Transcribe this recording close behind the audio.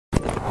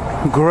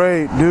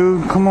Great,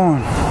 dude. Come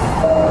on. How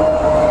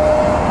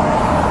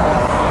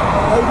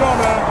you doing,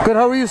 man? Good.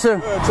 How are you, sir?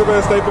 Trip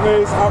at State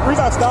Maze. The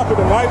reason I stopped at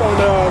the white on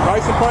the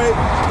license plate,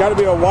 got to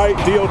be a white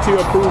DOT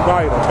approved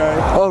white, okay?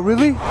 Oh,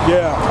 really?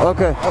 Yeah.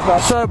 Okay.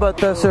 Sorry about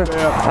that, sir.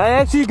 Yeah. I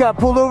actually got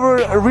pulled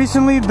over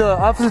recently. The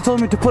officer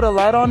told me to put a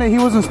light on it. He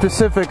wasn't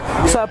specific,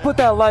 so I put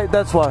that light.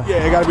 That's why.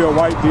 Yeah, it got to be a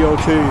white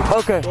DOT.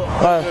 Okay.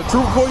 The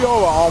trooper pull you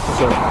over,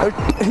 officer?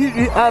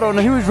 I don't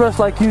know. He was dressed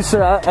like you,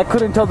 sir. I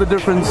couldn't tell the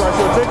difference. Did you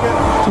write your ticket?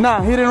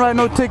 Nah, he didn't write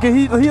no ticket.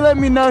 He let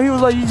me know. He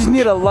was like, you just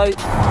need a light.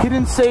 He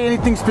didn't say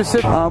anything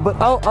specific.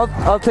 But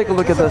I'll take a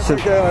look at that, sir.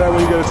 Okay, that when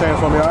you get a chance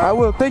for me, all right? I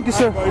will. Thank you,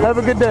 sir. Have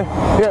a good day.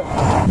 Yeah.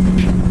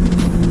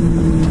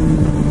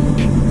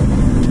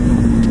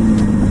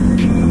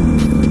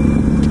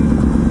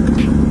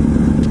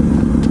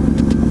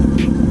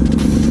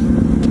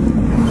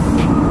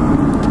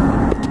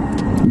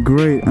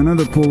 Great,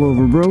 another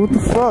pullover, bro. What the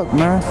fuck,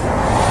 man?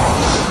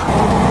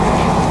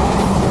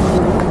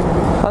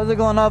 How's it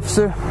going,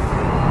 officer?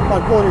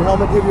 Like pulling your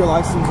helmet, give your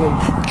license and...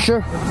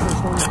 Sure.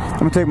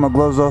 I'm gonna take my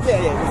gloves off.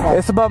 Yeah.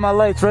 It's about my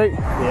lights, right?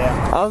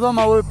 Yeah. I was on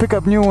my way to pick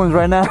up new ones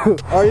right now.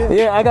 Are you?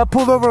 Yeah, I got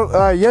pulled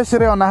over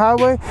yesterday on the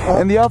highway,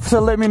 and the officer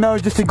let me know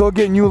just to go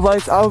get new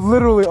lights. I was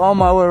literally on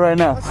my way right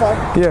now. That's fine.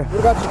 Yeah. What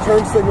about your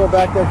turn signal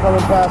back there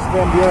coming past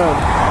Van Buren?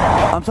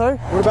 I'm sorry?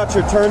 What about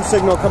your turn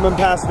signal coming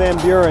past Van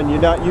Buren? You're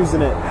not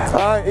using it.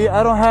 Yeah,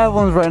 I don't have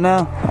ones right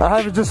now. I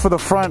have it just for the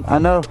front. I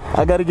know.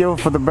 I gotta give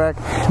it for the back.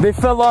 They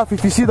fell off.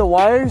 If you see the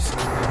wires,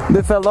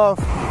 they fell off.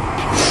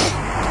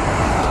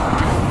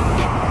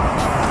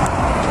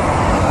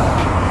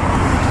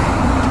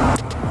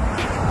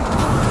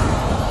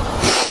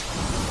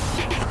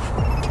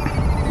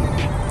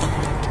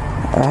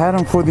 I had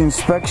them for the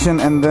inspection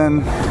and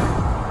then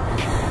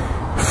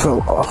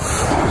fell off.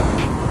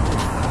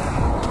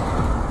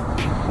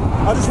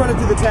 I'll just run it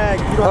through the tag.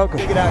 You don't have to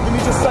take it out. Give me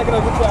just a second.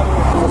 I'll get you out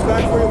of here. This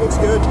back for you looks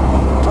good.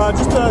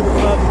 Just a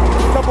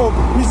couple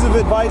pieces of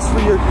advice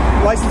for your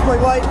license plate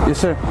light. Yes,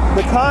 sir.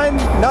 The kind,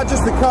 not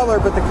just the color,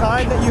 but the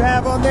kind that you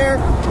have on there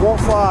won't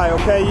fly,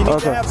 okay? You need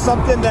to have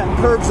something that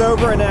curves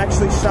over and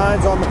actually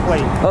shines on the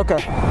plate.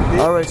 Okay.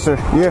 All right, sir.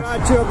 Yeah.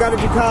 I've got a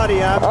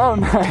Ducati. Oh,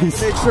 nice.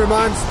 Make sure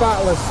mine's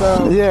spotless.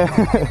 So yeah.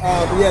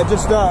 Yeah,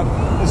 just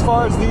as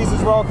far as these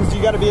as well, because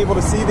you got to be able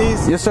to see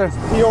these. Yes, sir.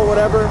 Peel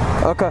whatever.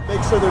 Okay.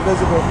 Make sure they're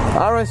visible.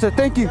 All right, sir.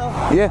 Thank you.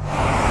 Yeah.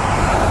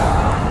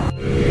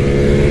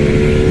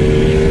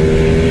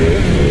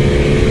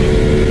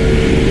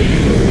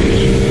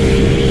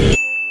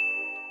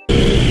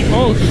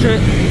 Oh shit.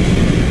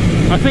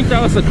 I think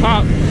that was a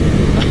cop.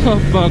 Oh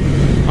fuck.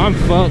 I'm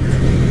fucked.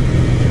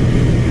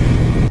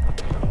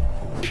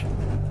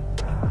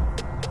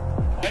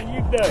 How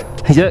you doing?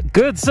 Yeah,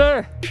 good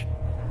sir.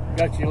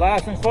 Got your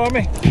license for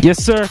me?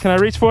 Yes sir. Can I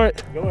reach for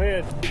it? Go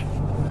ahead.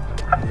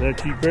 Is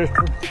that you,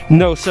 Christopher?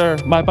 No sir.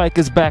 My bike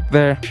is back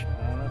there. I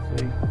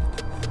see.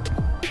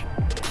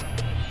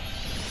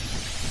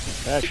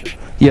 Patrick.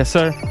 Yes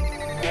sir.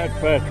 That's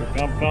Patrick.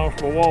 I'm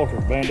Constable Walter,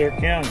 Bandera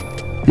County.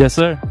 Yes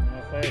sir. How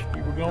fast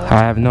you were going? I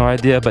have no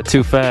idea, but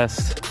too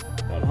fast.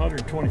 About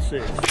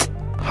 126.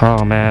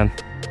 Oh man.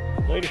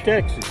 State of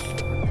Texas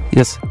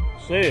Yes.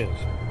 says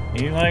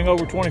anything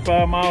over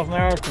 25 miles an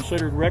hour is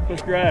considered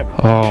reckless driving.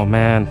 Oh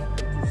man.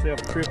 Get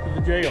yourself a trip to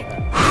the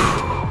jailhouse.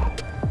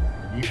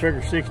 You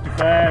figure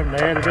 65 and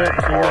add it up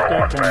and see what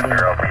that comes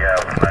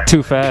in.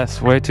 Too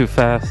fast. Way too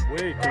fast. Way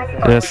too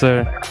fast. Yes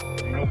sir.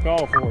 Ain't no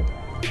call for it.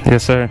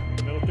 Yes sir.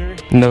 You military?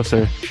 No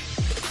sir.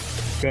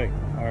 Okay.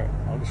 All right.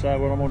 I'll decide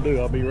what I'm gonna do.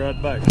 I'll be right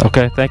back.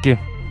 Okay. Thank you.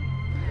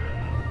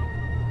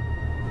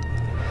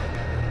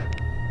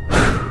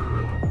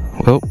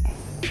 Well,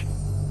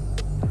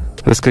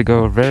 this could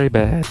go very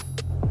bad.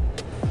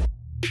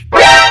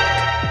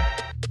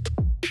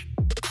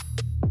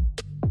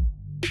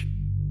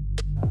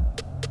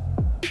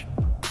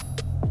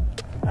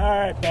 All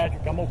right,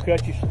 Patrick, I'm gonna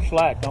cut you some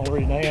slack. The only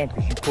reason I am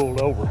because you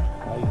pulled over.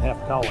 I didn't have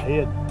to call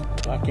ahead,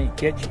 so I can't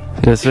catch you.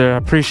 Yes, sir. I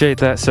appreciate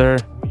that, sir.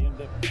 We end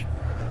up.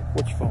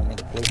 What's your phone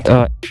number, please?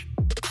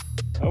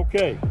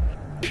 Okay,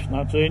 it's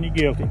not saying you're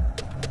guilty.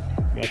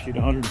 Got you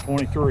to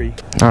 123.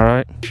 All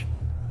right.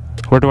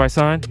 Where do I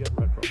sign? You got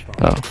retro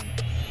Oh.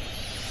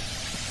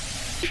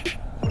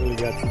 Really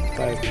got you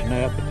faster than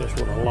that, but that's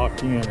what I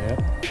locked you in at.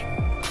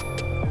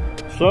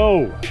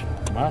 So,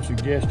 my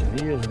suggestion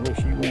is, unless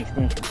you want to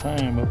spend some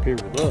time up here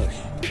with us,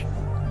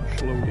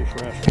 slow this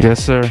rascal.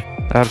 Yes, sir.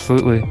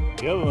 Absolutely.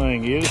 The other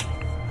thing is,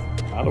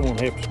 I don't want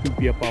to have to scoop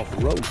you up off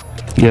the road.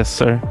 Yes,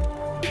 sir.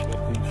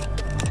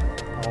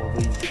 All of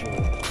these,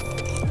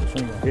 this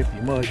ain't gonna help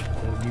you much, but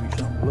it'll give you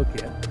something to look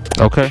at.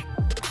 Okay.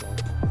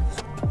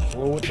 So,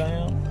 slow it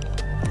down.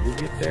 You'll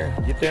get there.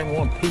 Get there in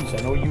one piece. I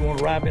know you want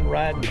to been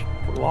riding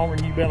for longer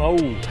than you've been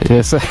old.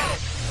 Yes, sir.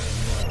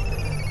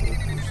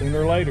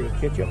 Sooner or later, it'll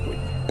catch up with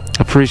you.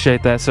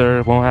 Appreciate that, sir.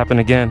 It won't happen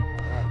again.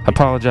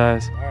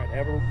 Apologize. All right,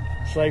 have a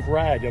safe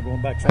ride. Y'all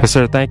going back to San Yes,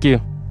 sir. Thank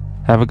you.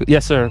 Have a good.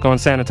 Yes, sir. Going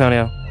to San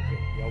Antonio. Okay,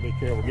 y'all be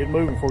careful. Get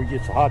moving before you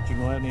get so hot you're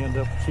going to end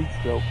up with heat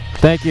stroke.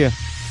 Thank you.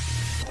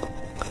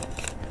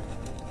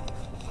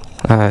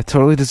 I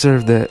totally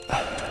deserved it.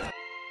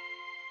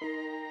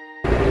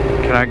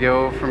 Can I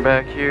go from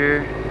back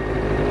here?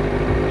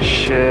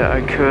 Shit,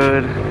 I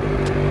could.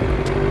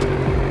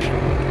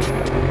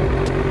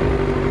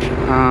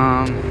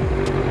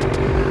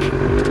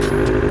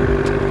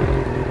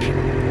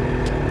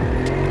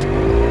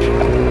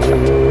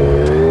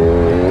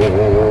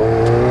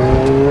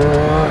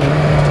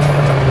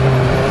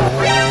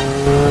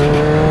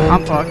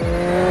 I'm fucked.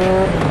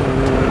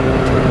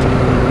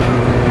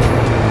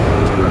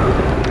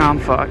 I'm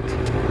fucked.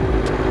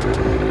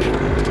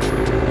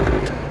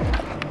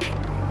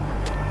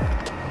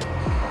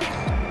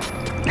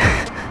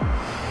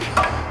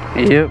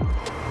 Yep.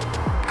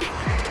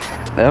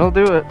 That'll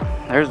do it.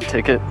 There's a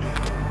ticket.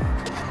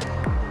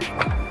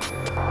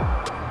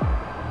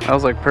 That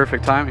was like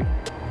perfect timing.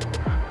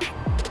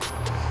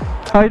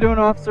 How you doing,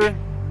 officer?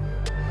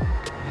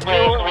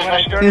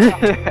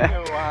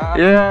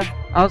 Yeah,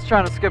 I was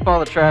trying to skip all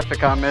the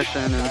traffic on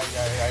mission and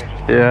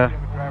yeah.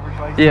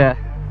 Yeah.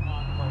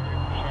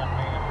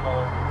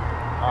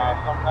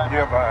 You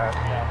have a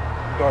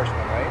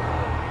endorsement,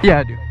 right? Yeah,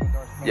 I do.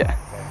 Yeah.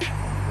 Okay.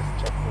 Just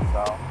check this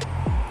out.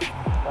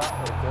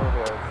 There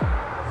it is.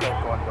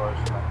 Circle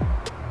endorsement.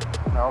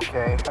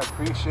 Okay, I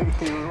appreciate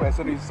you. As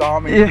soon as you saw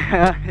me,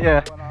 Yeah,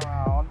 yeah. going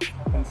around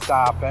and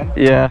stopping.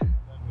 Yeah.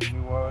 You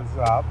knew what was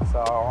up, so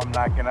I'm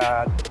not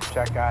gonna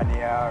check on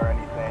you or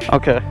anything.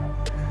 Okay.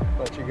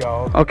 Let you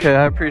go. Okay,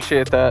 I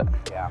appreciate that.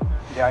 Yeah.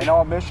 Yeah, I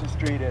know Mission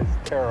Street is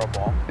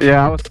terrible.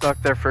 Yeah, I was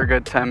stuck there for a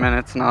good 10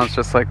 minutes and I was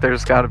just like,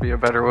 there's got to be a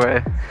better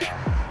way.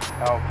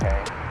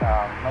 Okay.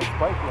 Nice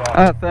bike you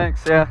have.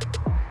 Thanks, yeah.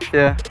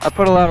 Yeah, I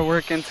put a lot of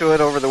work into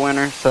it over the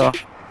winter, so.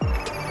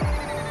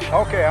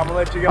 Okay, I'm gonna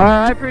let you go.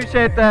 Alright, I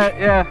appreciate that,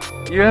 yeah.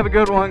 You have a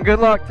good one. Good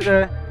luck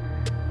today.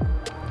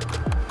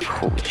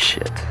 Holy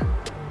shit.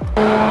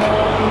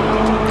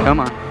 Come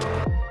on.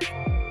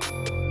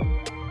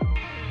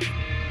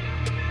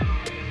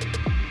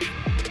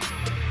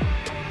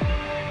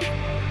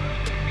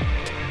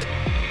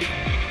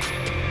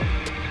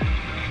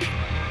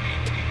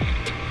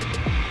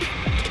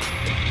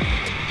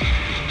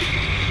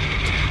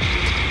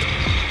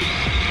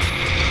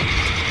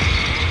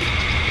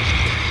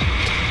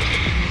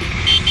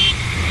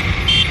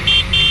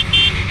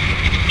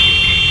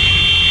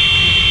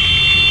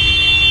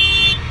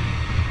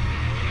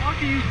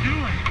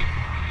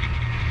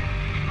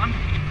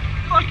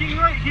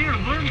 Right here,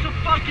 learn to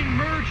fucking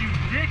merge, you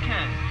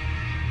dickhead.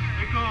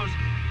 It goes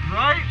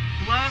right,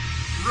 left,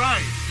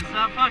 right. Is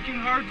that fucking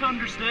hard to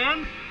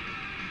understand?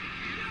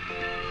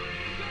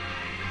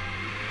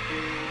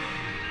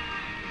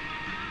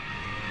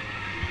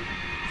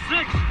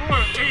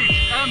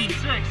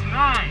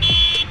 M69.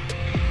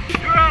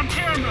 You're on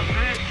camera,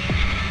 bitch.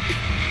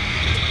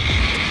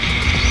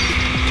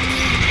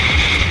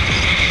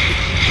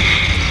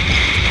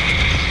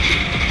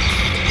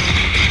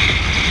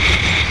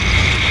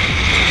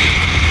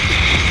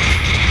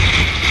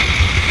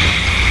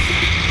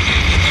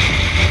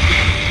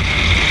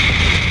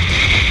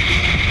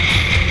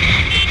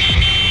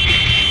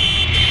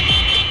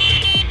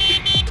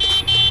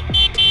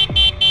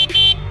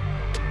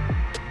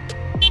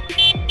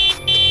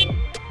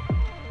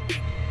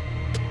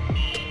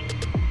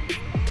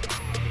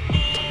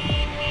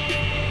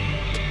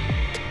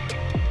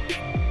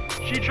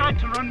 She tried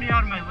to run me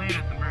out of my lane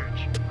at the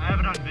merge. I have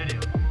it on video.